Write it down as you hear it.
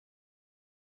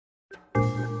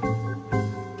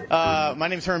My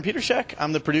name is Herman Petershek.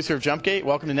 I'm the producer of Jumpgate.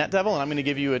 Welcome to NetDevil, and I'm going to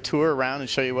give you a tour around and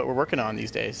show you what we're working on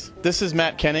these days. This is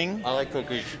Matt Kenning. I like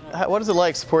cookies. What is it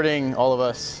like supporting all of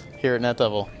us here at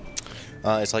NetDevil?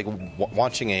 It's like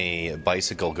watching a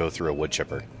bicycle go through a wood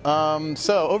chipper.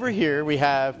 So over here we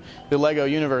have the Lego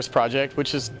Universe project,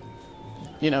 which is,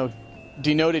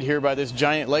 denoted here by this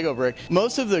giant Lego brick.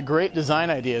 Most of the great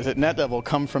design ideas at NetDevil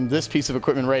come from this piece of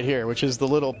equipment right here, which is the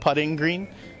little putting green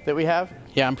that we have.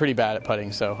 Yeah, I'm pretty bad at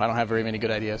putting, so I don't have very many good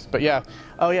ideas. But yeah,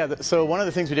 so one of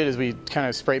the things we did is we kind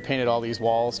of spray painted all these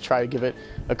walls, try to give it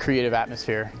a creative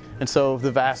atmosphere. And so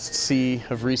the vast sea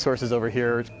of resources over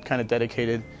here are kind of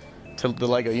dedicated to the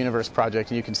Lego Universe project,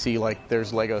 and you can see like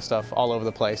there's Lego stuff all over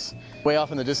the place. Way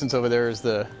off in the distance over there is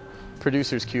the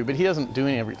producer's cube, but he doesn't do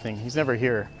everything. He's never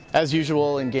here. As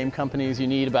usual in game companies, you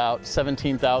need about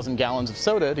 17,000 gallons of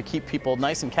soda to keep people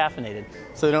nice and caffeinated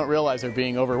so they don't realize they're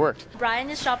being overworked. Brian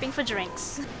is shopping for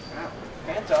drinks.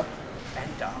 Fanta.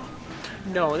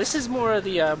 No, this is more of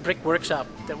the brick workshop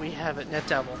that we have at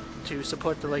NetDevil to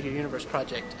support the Lego Universe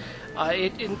project.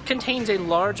 It contains a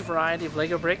large variety of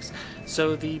Lego bricks,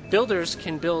 so the builders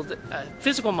can build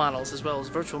physical models as well as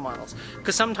virtual models.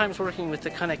 Because sometimes working with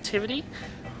the connectivity,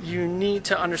 you need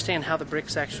to understand how the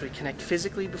bricks actually connect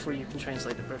physically before you can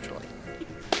translate it virtually.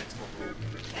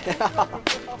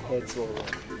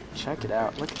 Check it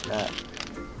out. Look at that.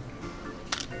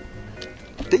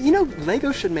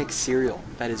 Lego should make cereal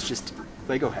that is just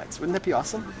Lego heads. Wouldn't that be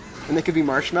awesome? And they could be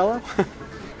marshmallow.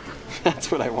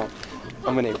 That's what I want.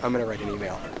 I'm gonna write an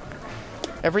email.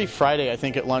 Every Friday, I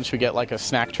think at lunch we get like a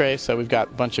snack tray, so we've got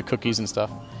a bunch of cookies and stuff.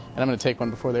 And I'm gonna take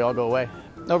one before they all go away.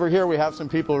 Over here we have some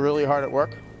people really hard at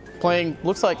work playing,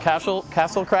 looks like Castle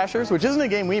Crashers, which isn't a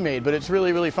game we made, but it's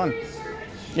really, really fun.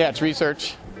 Yeah, it's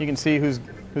research. You can see who's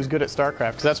good at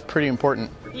StarCraft, because that's pretty important.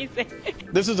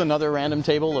 This is another random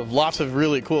table of lots of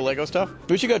really cool Lego stuff.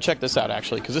 We should go check this out,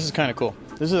 actually, because this is kind of cool.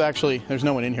 This is actually, there's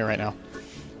no one in here right now.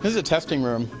 This is a testing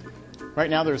room. Right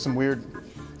now there's some weird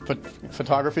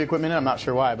photography equipment in it. I'm not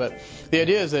sure why, but the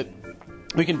idea is that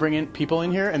we can bring in people in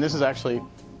here, and this is actually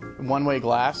one-way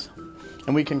glass,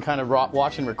 and we can kind of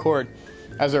watch and record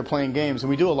as they're playing games. And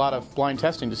we do a lot of blind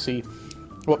testing to see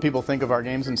what people think of our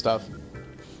games and stuff.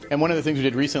 And one of the things we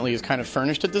did recently is kind of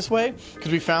furnished it this way,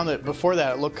 because we found that before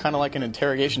that it looked kind of like an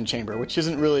interrogation chamber, which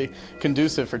isn't really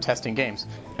conducive for testing games.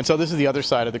 And so this is the other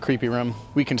side of the creepy room.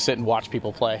 We can sit and watch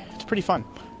people play. It's pretty fun.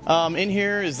 In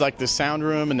here is like the sound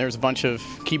room, and there's a bunch of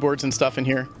keyboards and stuff in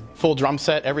here. Full drum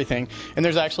set, everything. And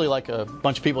there's actually like a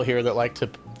bunch of people here that like to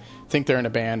think they're in a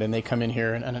band, and they come in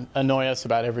here and annoy us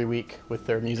about every week with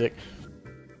their music.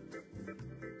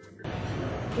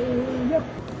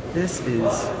 This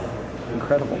is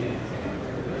incredible.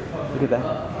 Look at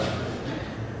that.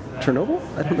 Chernobyl?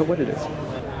 I don't know what it is.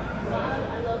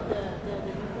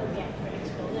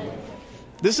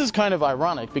 This is kind of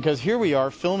ironic because here we are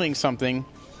filming something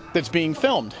that's being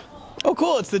filmed. Oh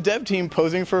cool, it's the dev team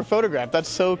posing for a photograph. That's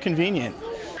so convenient.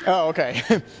 Oh, okay.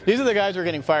 These are the guys who are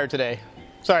getting fired today.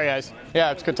 Sorry guys.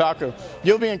 Yeah, it's Kotaku.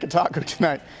 You'll be in Kotaku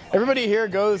tonight. Everybody here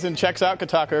goes and checks out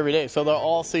Kotaku every day, so they'll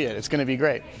all see it. It's going to be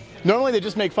great. Normally they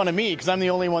just make fun of me because I'm the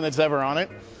only one that's ever on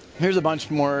it. Here's a bunch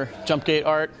more Jumpgate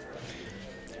art.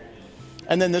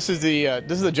 And then this is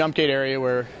the Jumpgate area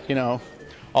where,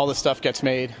 all the stuff gets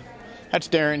made. That's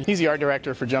Darren. He's the art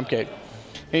director for Jumpgate.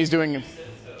 He's doing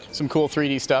some cool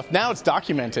 3D stuff. Now it's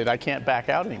documented. I can't back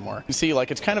out anymore. You see,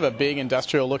 it's kind of a big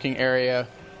industrial looking area.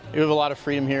 We have a lot of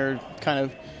freedom here, kind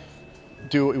of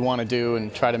do what we want to do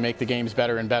and try to make the games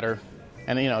better and better.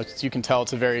 And you can tell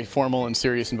it's a very formal and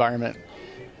serious environment.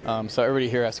 So everybody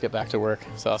here has to get back to work.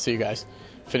 So I'll see you guys.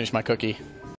 Finish my cookie.